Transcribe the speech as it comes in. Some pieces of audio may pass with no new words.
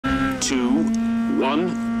2,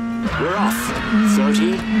 1. We're off.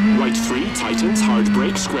 30, right 3, tightens, hard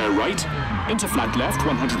brake, square right, into flat left,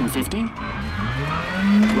 150.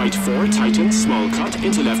 Right 4, tightens, small cut,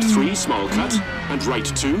 into left 3, small cut, and right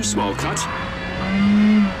 2, small cut.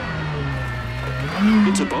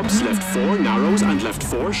 Into bumps, left 4, narrows, and left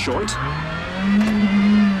 4, short.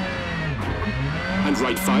 And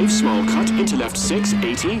right 5, small cut, into left 6,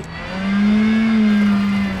 80.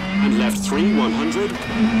 And left 3, 100.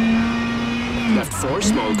 Left 4,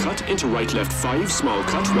 small cut, into right left 5, small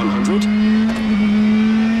cut, 100.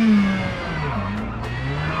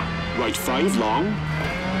 Right 5, long.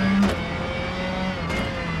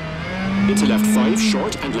 Into left 5,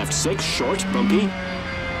 short, and left 6, short, bumpy.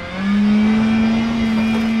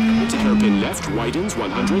 Into hairpin left, widens,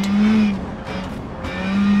 100.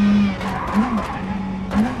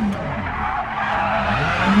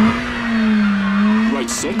 Right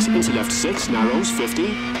 6, into left 6, narrows, 50.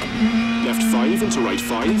 Left 5 into right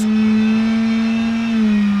 5.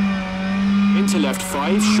 Into left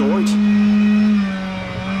 5, short.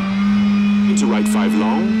 Into right 5,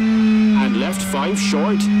 long. And left 5,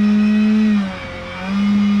 short.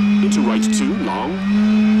 Into right 2, long.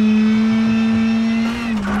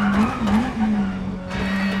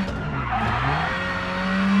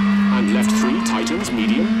 And left 3, tightens,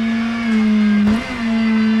 medium.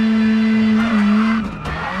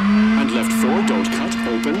 And left 4, don't cut,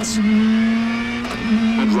 opens.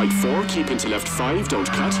 And right 4, keep into left 5, don't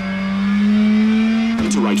cut.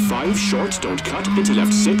 Into right 5, short, don't cut. Into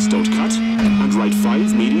left 6, don't cut. And right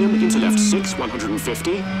 5, medium, into left 6,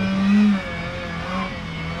 150.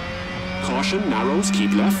 Caution, narrows,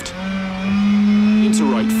 keep left. Into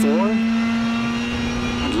right 4.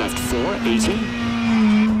 And left 4, 80.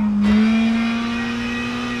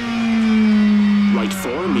 Right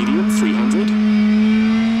 4, medium, 300.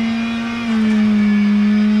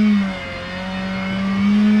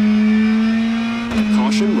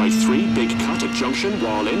 Right 3, big cut at junction,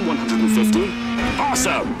 wall in, 150.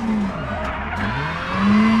 Awesome!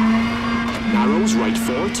 Narrows, right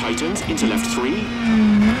 4, tightens, into left 3.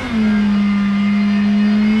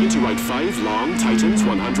 Into right 5, long, tightens,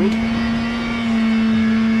 100.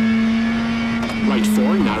 Right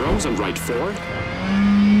 4, narrows, and right 4.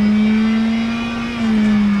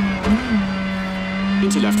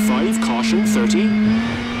 Into left 5, caution, 30.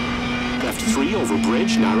 Left 3, over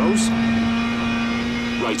bridge, narrows.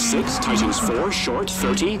 Right 6, tightens 4, short,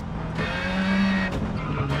 30.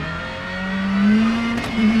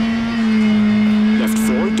 Left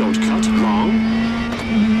 4, don't cut, long.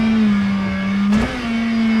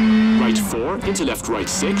 Right 4, into left right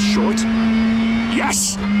 6, short.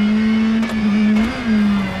 Yes!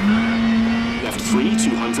 Left 3,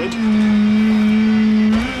 200.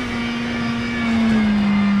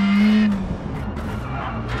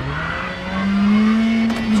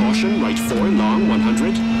 Right 4, long,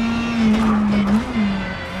 100.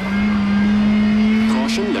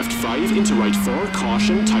 Caution, left 5, into right 4,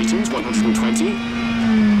 caution, tightens, 120.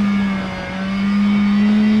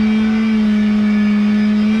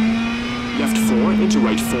 Left 4, into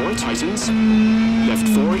right 4, tightens. Left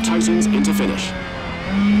 4, tightens, into finish.